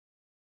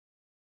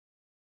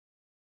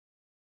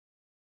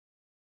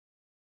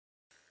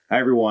Hi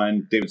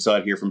everyone, David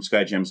Sod here from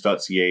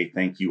Skyjems.ca.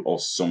 Thank you all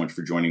so much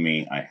for joining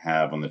me. I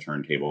have on the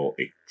turntable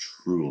a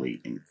truly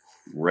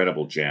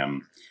incredible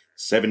gem,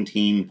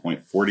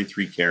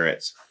 17.43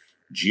 carats,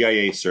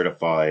 GIA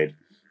certified,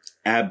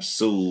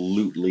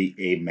 absolutely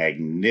a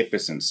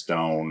magnificent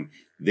stone.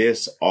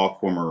 This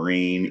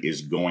Aquamarine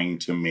is going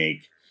to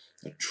make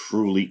a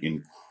truly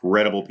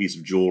incredible piece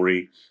of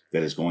jewelry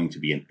that is going to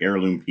be an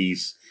heirloom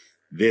piece.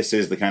 This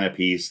is the kind of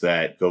piece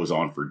that goes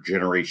on for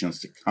generations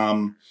to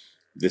come.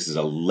 This is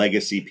a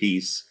legacy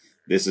piece.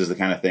 This is the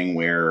kind of thing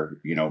where,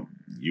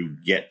 you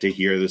get to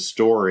hear the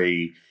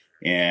story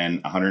in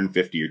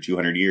 150 or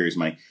 200 years.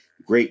 My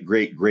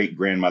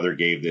great-great-great-grandmother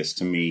gave this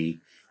to me,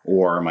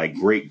 or my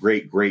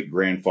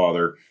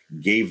great-great-great-grandfather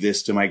gave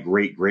this to my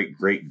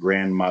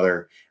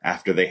great-great-great-grandmother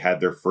after they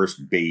had their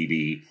first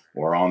baby,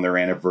 or on their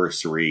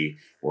anniversary,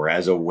 or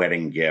as a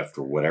wedding gift,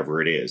 or whatever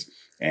it is.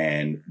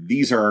 And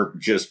these are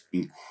just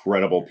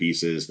incredible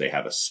pieces. They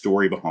have a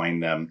story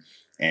behind them.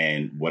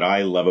 And what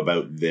I love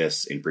about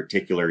this in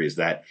particular is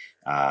that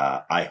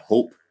I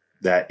hope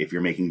that if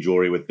you're making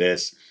jewelry with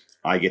this,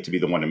 I get to be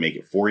the one to make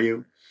it for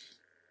you.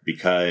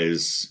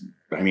 Because,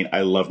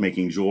 I love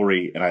making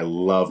jewelry and I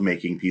love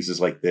making pieces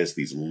like this,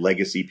 these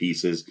legacy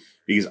pieces,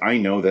 because I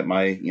know that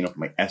my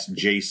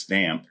SJ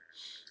stamp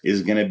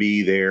is going to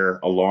be there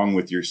along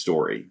with your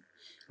story,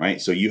 right?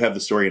 So you have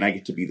the story and I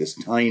get to be this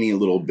tiny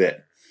little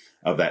bit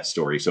of that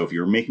story. So if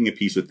you're making a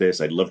piece with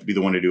this, I'd love to be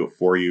the one to do it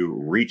for you.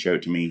 Reach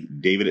out to me,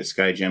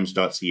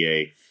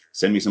 David@Skyjems.ca.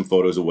 Send me some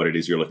photos of what it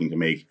is you're looking to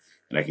make,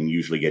 and I can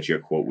usually get you a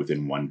quote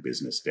within 1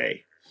 business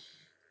day.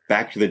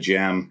 Back to the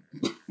gem.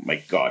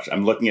 My gosh,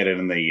 I'm looking at it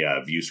in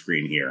the view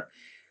screen here,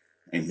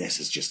 and this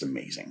is just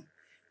amazing.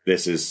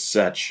 This is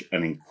such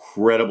an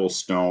incredible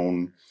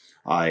stone.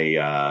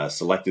 I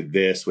selected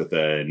this with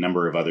a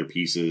number of other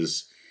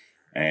pieces,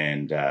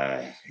 and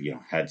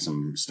had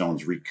some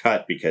stones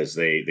recut because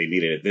they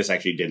needed it. This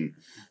actually didn't,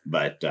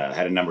 but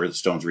had a number of the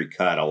stones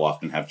recut. I'll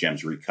often have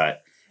gems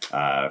recut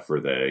for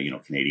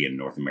the Canadian,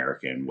 North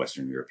American,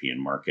 Western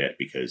European market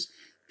because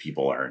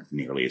people aren't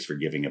nearly as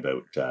forgiving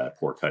about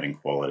poor cutting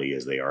quality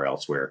as they are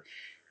elsewhere.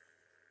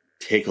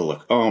 Take a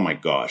look. Oh my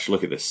gosh,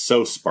 look at this.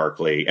 So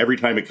sparkly. Every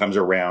time it comes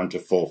around to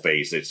full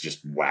face, it's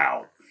just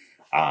wow.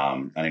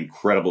 An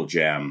incredible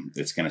gem.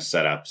 It's going to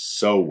set up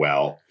so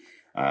well.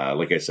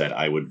 Like I said,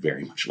 I would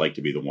very much like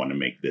to be the one to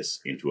make this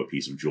into a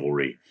piece of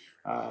jewelry.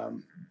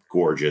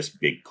 Gorgeous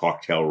big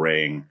cocktail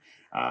ring,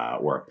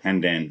 or a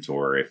pendant,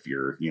 or if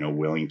you're,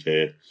 willing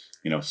to,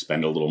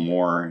 spend a little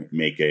more,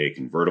 make a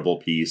convertible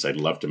piece. I'd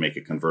love to make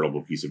a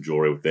convertible piece of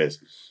jewelry with this.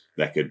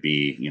 That could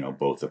be,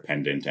 both a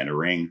pendant and a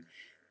ring.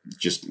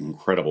 Just an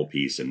incredible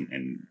piece,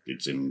 and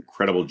it's an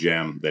incredible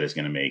gem that is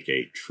going to make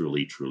a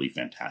truly, truly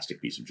fantastic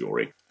piece of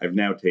jewelry. I've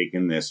now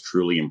taken this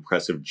truly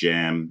impressive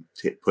gem,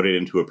 put it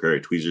into a pair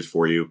of tweezers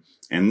for you,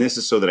 and this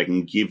is so that I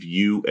can give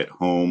you at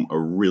home a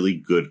really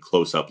good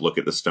close-up look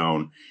at the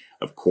stone.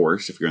 Of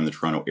course, if you're in the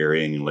Toronto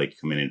area and you'd like to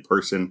come in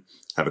person,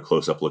 have a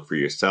close-up look for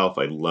yourself,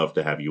 I'd love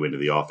to have you into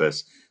the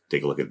office,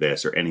 take a look at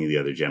this or any of the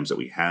other gems that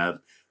we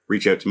have.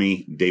 Reach out to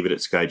me,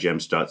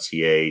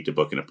 David@Skyjems.ca, to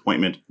book an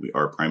appointment. We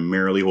are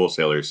primarily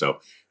wholesalers,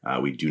 so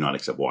we do not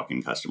accept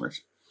walk-in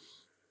customers.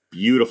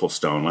 Beautiful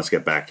stone. Let's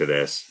get back to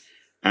this.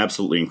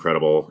 Absolutely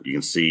incredible. You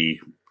can see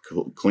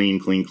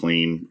clean, clean,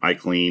 clean. I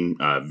clean.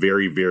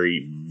 Very,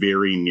 very,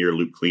 very near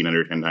loop clean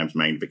under 10 times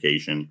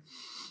magnification.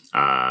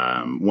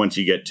 Once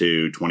you get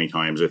to 20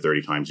 times or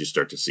 30 times, you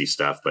start to see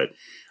stuff, but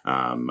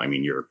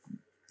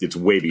it's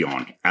way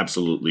beyond.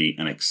 Absolutely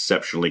an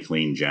exceptionally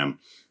clean gem.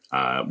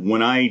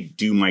 When I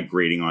do my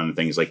grading on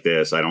things like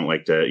this, I don't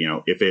like to,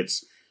 if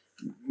it's,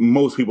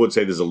 most people would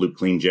say this is a loop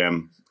clean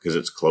gem because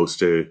it's close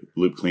to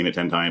loop clean at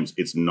 10 times.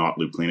 It's not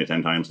loop clean at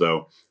 10 times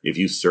though. If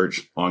you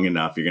search long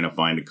enough, you're going to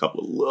find a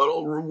couple of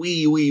little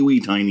wee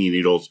tiny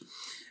needles.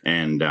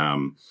 And,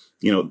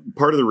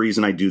 part of the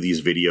reason I do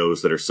these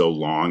videos that are so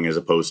long as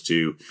opposed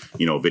to,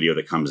 a video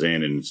that comes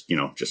in and,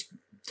 just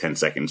 10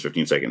 seconds,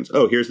 15 seconds.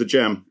 Oh, here's the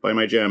gem, buy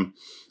my gem.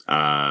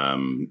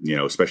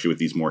 Especially with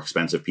these more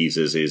expensive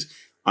pieces is,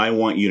 I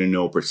want you to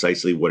know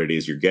precisely what it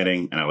is you're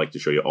getting, and I like to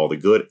show you all the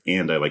good,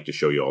 and I like to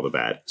show you all the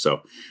bad. So,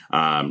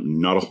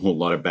 not a whole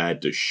lot of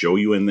bad to show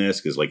you in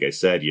this, because like I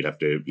said, you'd have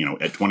to,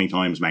 at 20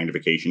 times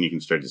magnification, you can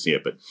start to see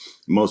it, but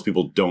most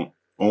people don't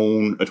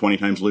own a 20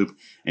 times loop,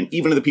 and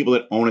even the people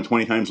that own a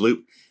 20 times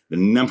loop, the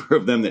number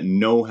of them that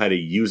know how to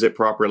use it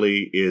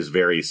properly is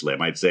very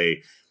slim. I'd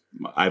say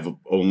I've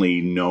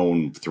only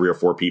known 3 or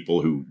 4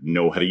 people who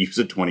know how to use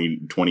a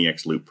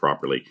 20x loop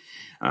properly.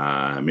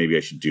 Maybe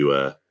I should do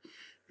a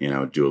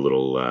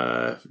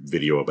little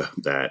video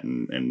about that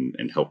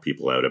and help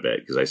people out a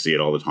bit, because I see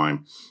it all the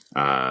time.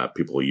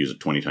 People use a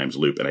 20 times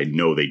loop, and I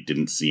know they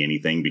didn't see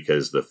anything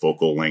because the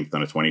focal length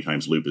on a 20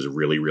 times loop is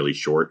really, really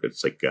short.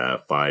 It's like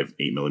 5 or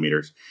 8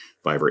 millimeters.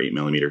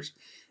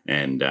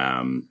 And,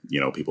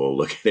 people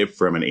look at it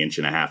from an inch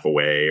and a half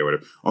away or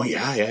whatever. Oh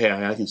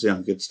yeah, I can see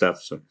good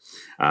stuff. So,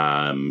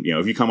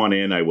 if you come on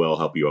in, I will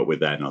help you out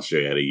with that and I'll show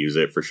you how to use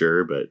it for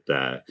sure. But,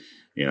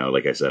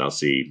 like I said, I'll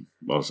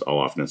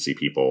often see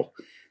people,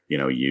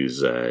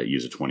 use a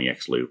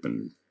 20x loop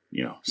and,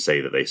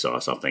 say that they saw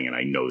something, and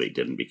I know they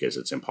didn't because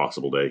it's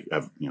impossible to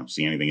have,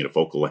 see anything at a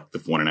focal length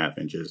of 1.5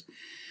 inches.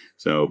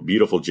 So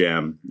beautiful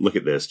gem. Look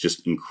at this.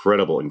 Just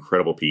incredible,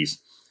 incredible piece.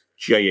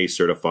 GIA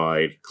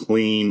certified,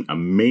 clean,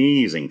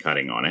 amazing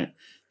cutting on it.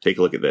 Take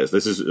a look at this.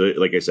 This is,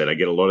 like I said, I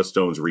get a lot of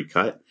stones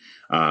recut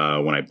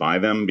when I buy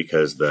them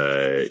because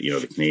the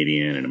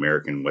Canadian and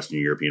American, Western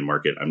European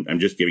market, I'm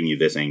just giving you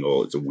this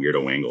angle. It's a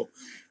weirdo angle.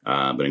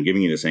 But I'm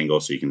giving you this angle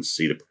so you can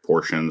see the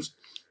proportions.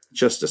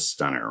 Just a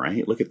stunner,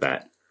 right? Look at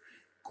that.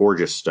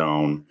 Gorgeous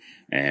stone.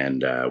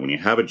 And when you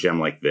have a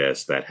gem like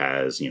this that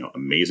has,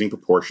 amazing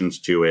proportions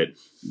to it,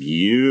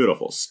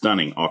 beautiful,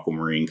 stunning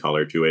aquamarine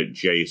color to it,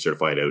 GIA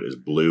certified out as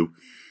blue.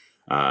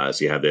 So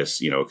you have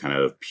this, kind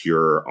of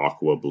pure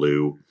aqua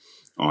blue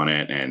on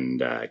it,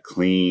 and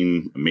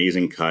clean,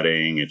 amazing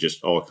cutting. It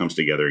just all comes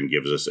together and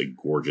gives us a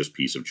gorgeous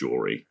piece of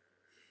jewelry.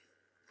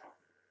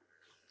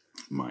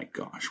 My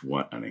gosh,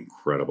 what an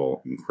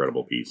incredible,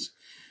 incredible piece.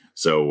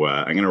 So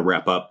I'm going to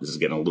wrap up. This is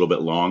getting a little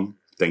bit long.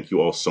 Thank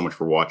you all so much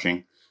for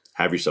watching.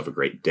 Have yourself a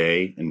great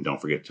day, and don't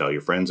forget to tell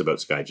your friends about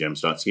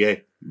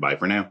skyjems.ca. Bye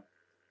for now.